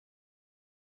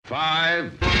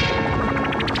5, 4,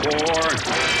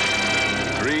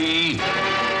 3,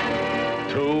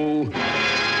 2,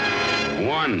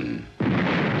 1.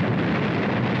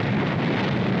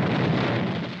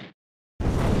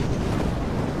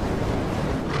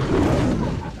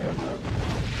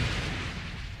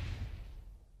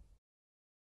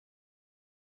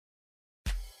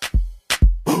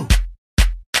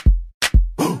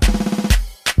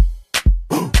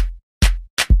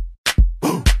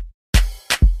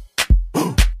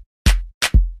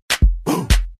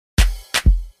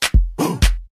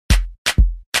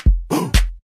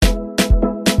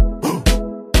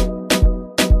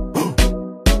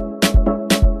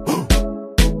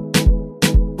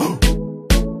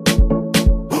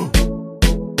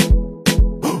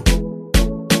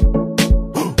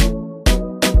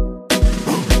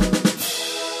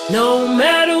 No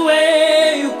matter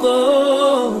where you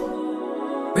go,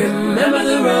 remember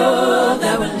the road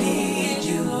that will lead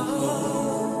you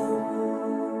home.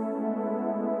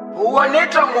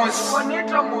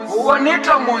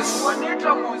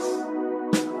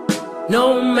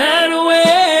 No matter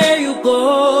where you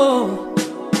go,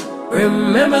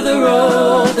 remember the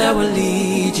road that will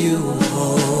lead you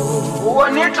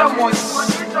home.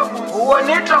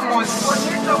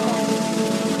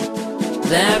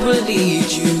 That will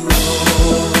lead you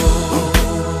home.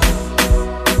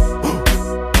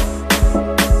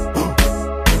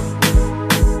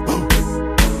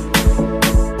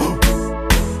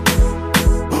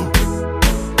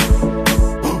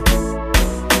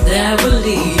 That will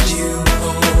lead you home.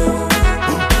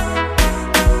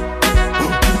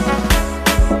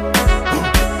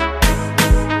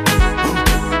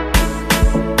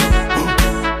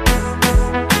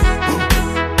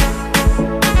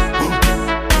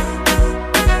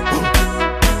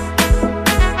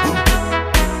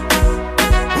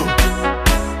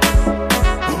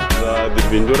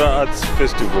 The Bindura Arts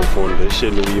Festival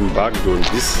Foundation, we embarked on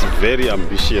this very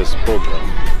ambitious program,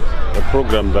 a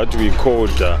program that we called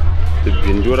the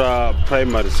Bindura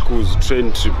Primary Schools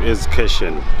Train Trip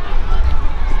Education.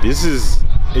 This is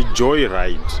a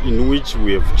joyride in which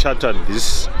we have chartered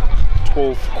this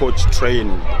 12-coach train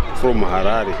from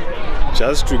Harare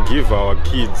just to give our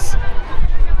kids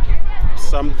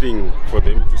something for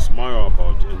them to smile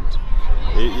about, and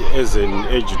as an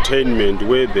edutainment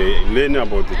where they learn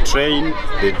about the train,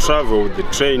 they travel with the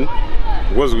train,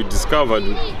 because we discovered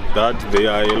that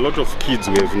there are a lot of kids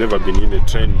who have never been in a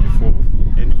train before,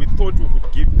 and we thought we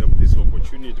could give them this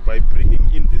opportunity by bringing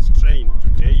in this train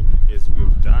today, as we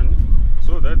have done,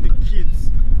 so that the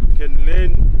kids can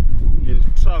learn and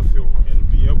travel and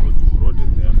be able to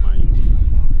broaden their mind.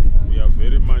 We are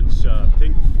very much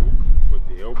thankful for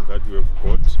the help that we have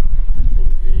got from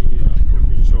the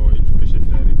Provincial Education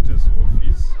Director's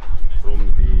Office, from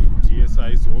the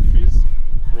DSI's office,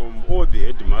 from all the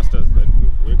headmasters that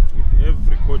we've worked with,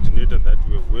 every coordinator that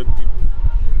we've worked with,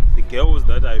 the girls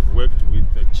that I've worked with,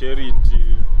 the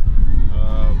charity,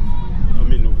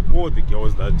 all the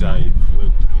girls that I've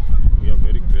worked with. We are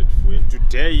very grateful. And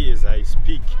today, as I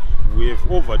speak, we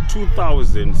have over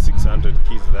 2,600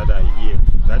 kids that are here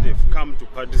that have come to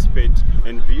participate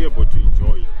and be able to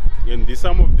enjoy. And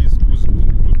some of these schools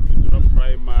include Bindura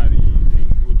Primary, they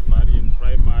include Marian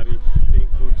Primary, they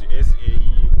include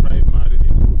SAE Primary, they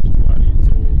include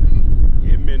Warito,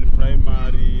 Yemen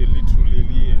Primary, Little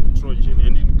Lily and Trojan.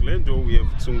 And in Glendale we have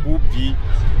Tsungubi,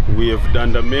 we have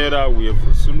Dandamera, we have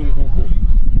Rusununguko.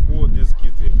 All these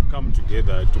kids have come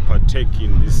together to partake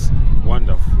in this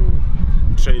wonderful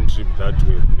train trip that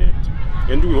we have made.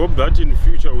 And we hope that in the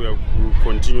future we will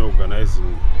continue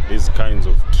organizing these kinds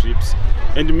of trips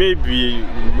and maybe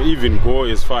even go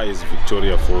as far as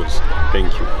Victoria Falls.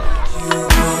 Thank you.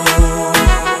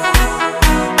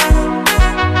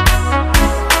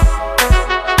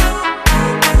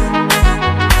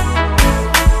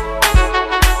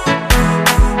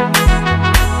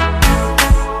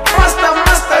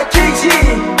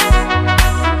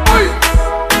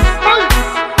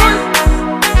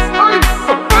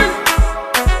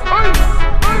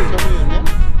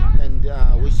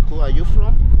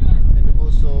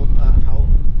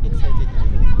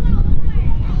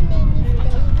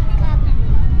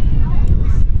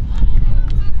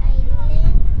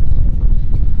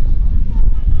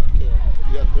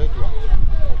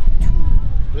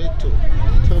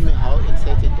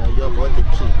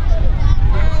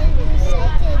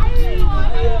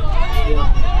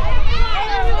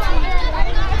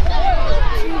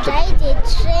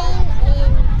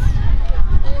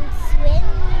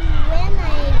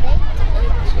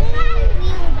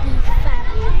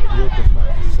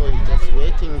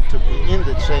 To be in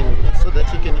the train so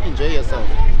that you can enjoy yourself.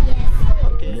 Yes.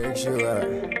 Okay. Make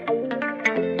sure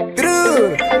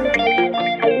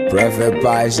Prophet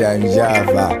Pasha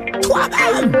Java.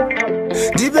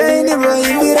 Dipende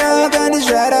boyimira kandi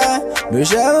shara.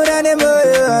 Bishaura ne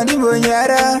moyo andi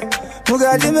bonyara.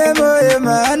 Mugati me moyo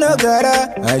manogara.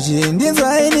 Ashindi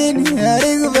zaini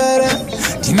ari kubara.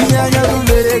 Timinya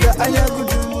kubereka anya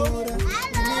kutumura.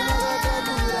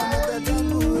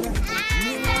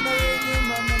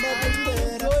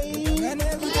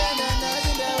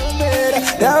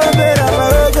 Daombera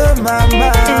maogo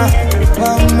mama,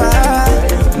 mama,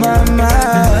 mama.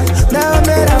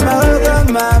 Daombera maogo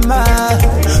mama,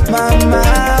 mama,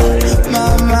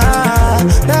 mama.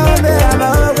 Daombera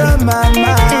maogo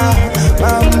mama,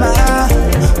 mama,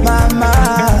 mama.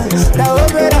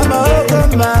 Daombera maogo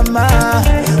mama,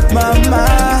 mama,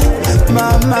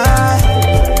 mama.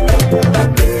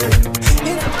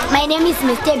 My name is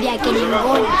Mr.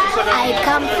 Biakelingo. I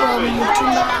come from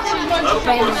Mutumba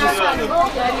Primary School,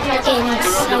 and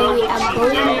we are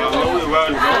going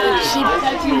ship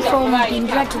from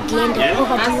Bindura to Glendale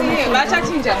over to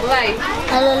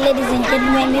Hello ladies and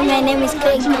gentlemen, my name is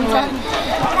Craig Mumba.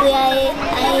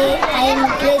 I am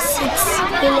grade 6.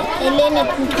 I learn at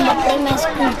Mutumba Primary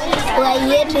School. We are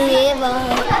here to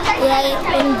we are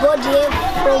on board here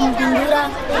from Bindura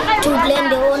to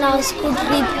Glendale on our school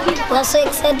trip. We are so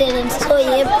excited and so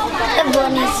happy.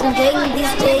 Everyone is enjoying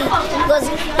this day because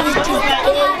it is the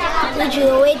day which we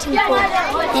were waiting for,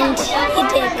 and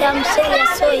it has come, so we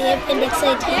are so happy and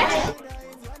excited.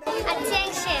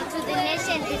 Attention to the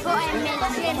nation before I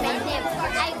mention my name.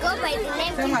 I go by the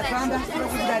name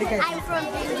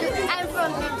I'm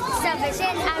from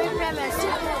Salvation Army Primary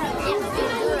School in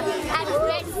Bindura. I'm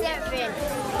grade 7.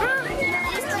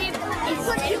 This trip is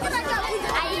very good.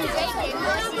 I enjoyed the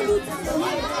emotions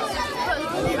from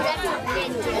Bindura to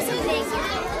Glendale. So thank you.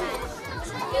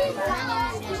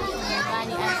 I'm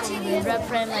from Bindura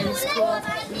Primary School.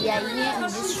 We are here in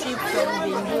this trip from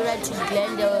Bindura to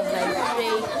Glendale by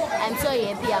train. I'm so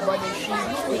happy about the trip.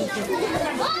 Thank you.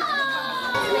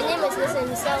 My name is Lisa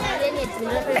Nissan. I'm at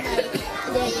Bindura Primary.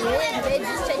 They are here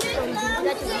this trip from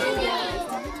Bindura to Glendale.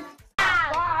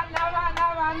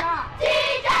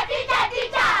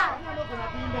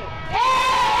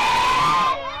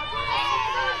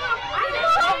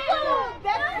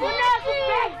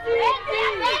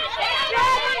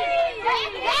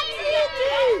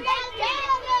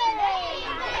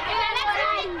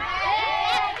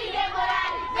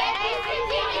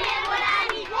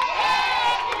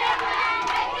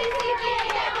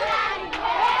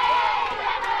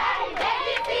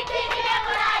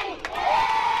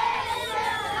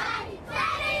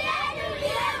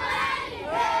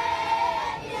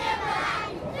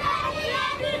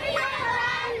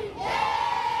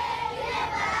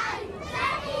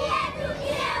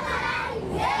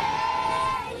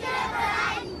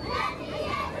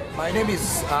 My name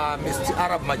is Mr.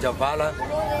 Arab Majavala.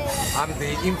 I'm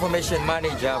the information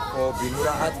manager for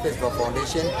Bindura Arts Festival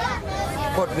Foundation,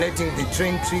 coordinating the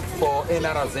train trip for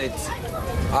NRZ.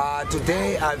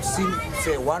 Today I've seen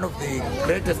one of the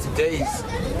greatest days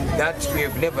that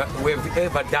we've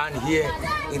ever done here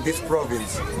in this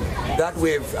province. That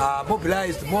we've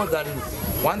mobilized more than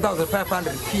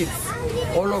 1,500 kids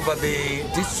all over the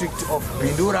district of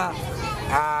Bindura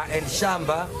and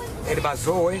Shamba and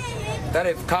Mazoe that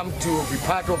have come to be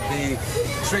part of the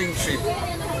train trip.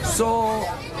 So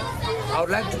I would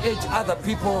like to urge other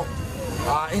people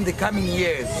in the coming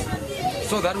years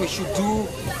so that we should do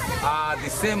the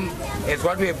same as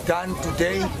what we have done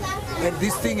today. And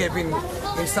this thing has been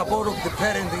in support of the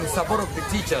parents, in support of the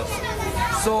teachers.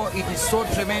 So it is so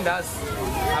tremendous.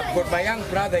 I've got my young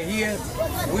brother here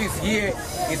who is here,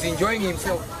 is enjoying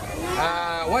himself.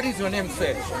 What is your name,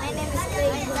 sir? My name is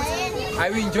Craig. Are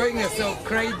you enjoying yourself,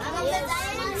 Craig?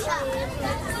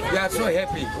 You are so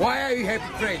happy. Why are you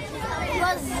happy, Craig?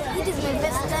 Because it is my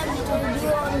first time to be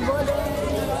on board a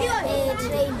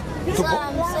train. So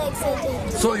I'm so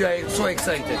excited. So you are so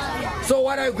excited. So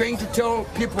what are you going to tell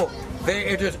people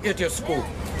there at your school?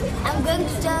 I'm going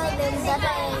to tell them that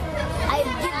I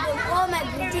give them all my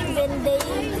greetings and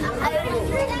I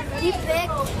give back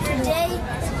today,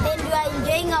 and we are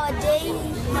enjoying our day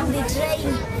on the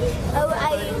train.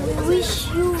 I wish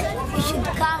you should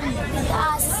come with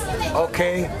us.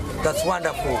 Okay, that's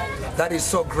wonderful. That is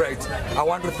so great. I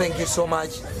want to thank you so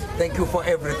much. Thank you for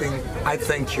everything. I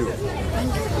thank you.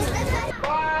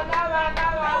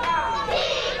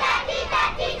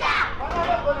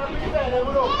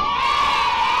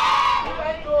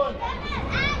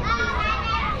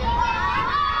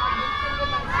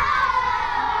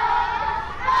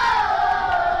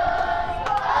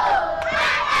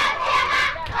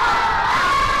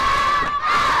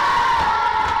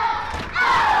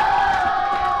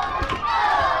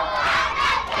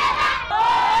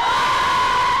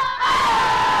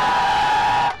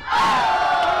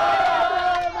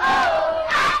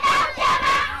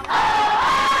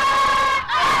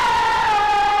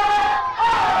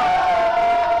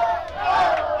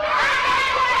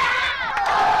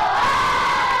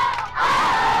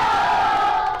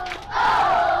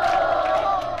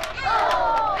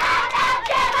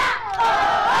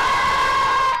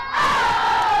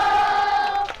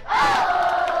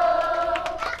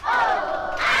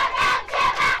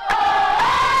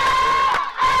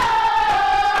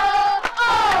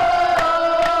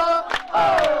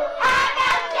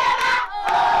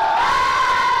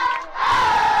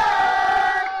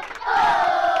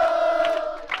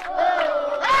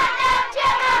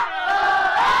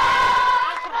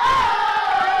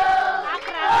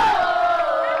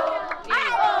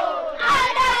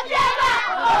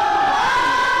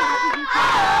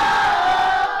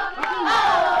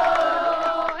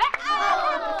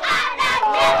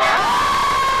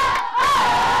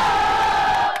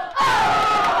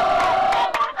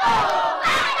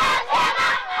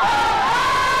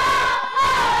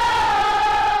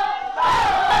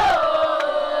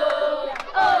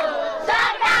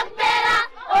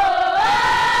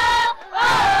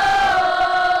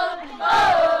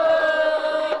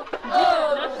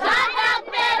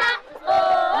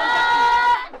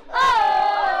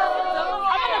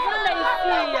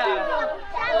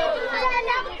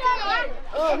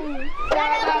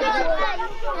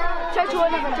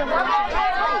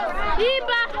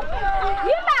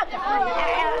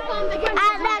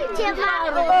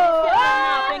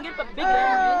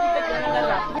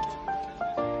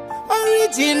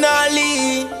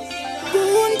 Originally,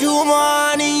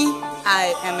 Bindura.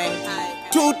 I am in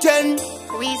 210.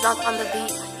 Result on the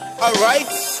beat. Alright.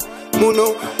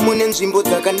 Muno nzvimbo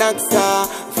dzakanakisa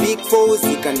Big Fours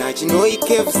kana chinoi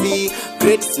KFC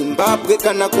Great Zimbabwe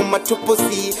kana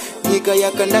kumatoposi nyika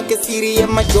yakanaka siri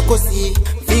yemajokosi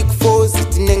Big Fours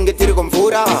tinenge tiri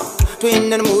kumvura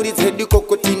toenda nemhuri dzedu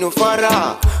koko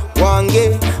tinofara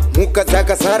wange muka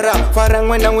dzakazara fara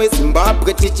mwana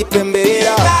weZimbabwe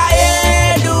tichipemberera nyika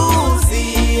yedu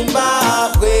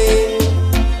Zimbabwe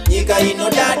nyika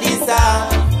inodadisa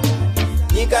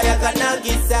nyika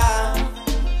yakanakisa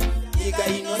nyika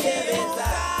inodeve